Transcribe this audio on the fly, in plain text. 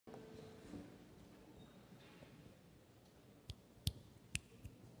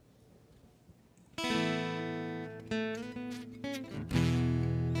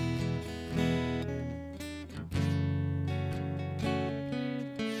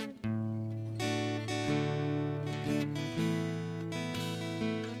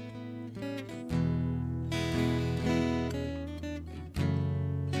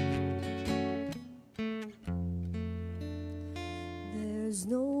There's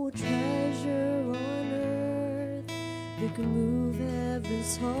no treasure on earth that can move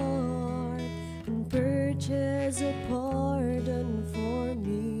heaven's heart and purchase a pardon for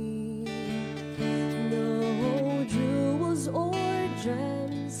me. No jewels or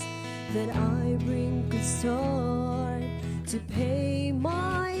gems that I bring could start to pay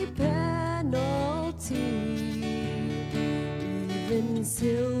my penalty. Even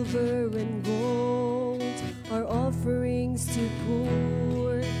silver and gold are offerings too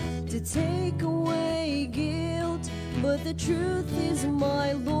poor to take away guilt, but the truth is,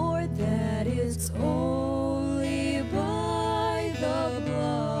 my Lord, that it's only by the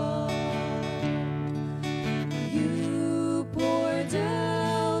blood you poured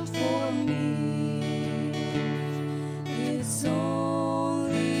out for me. It's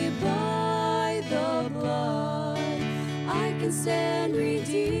only by the blood I can stand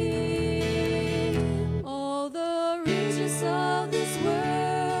redeemed. All the riches of this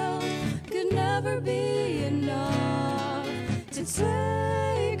world could never be enough to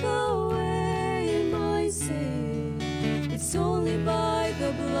take away my sin. It's only by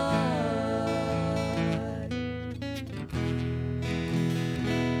the blood.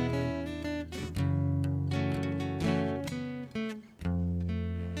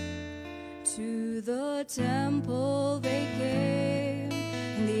 To the temple they came,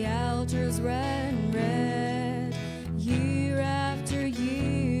 and the altars ran red, year after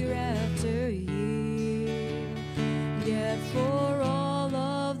year after year. Yet for all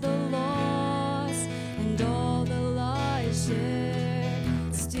of the loss and all the lies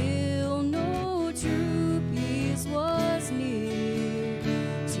shared, still no true peace was near,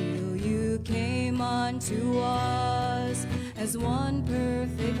 till you came unto us as one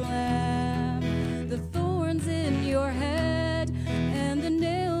perfect lamb. The thorns in your head and the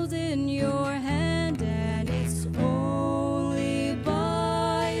nails in your hand, and it's only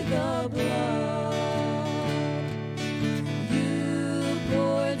by the blood you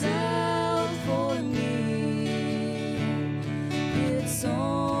poured out for me. It's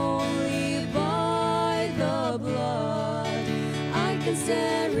only by the blood I can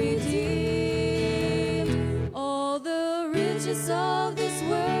stand redeemed. All the riches of this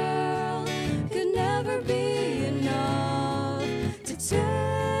world could never be enough to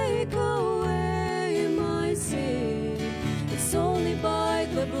take away my sin. It's only by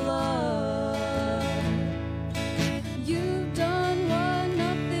the blood. You've done what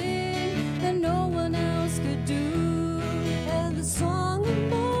nothing that no one else could do, and the song of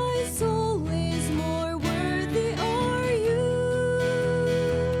my soul is more worthy are you.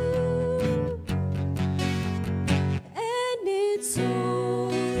 And it's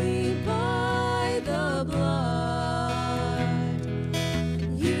only by the blood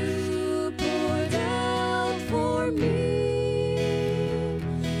you poured out for me.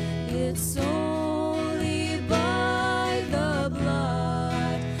 It's only by the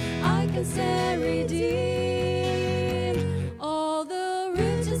blood I can stand redeemed. All the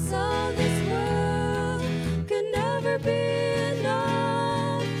riches of this world could never be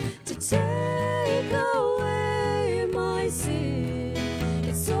enough to take away my sin.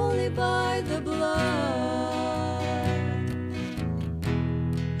 It's only by the blood.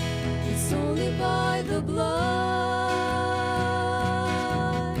 It's only by the blood.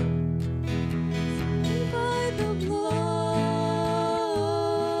 Only by the blood.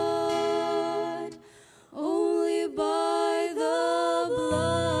 Only by the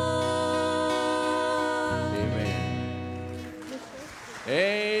blood.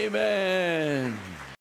 Amen.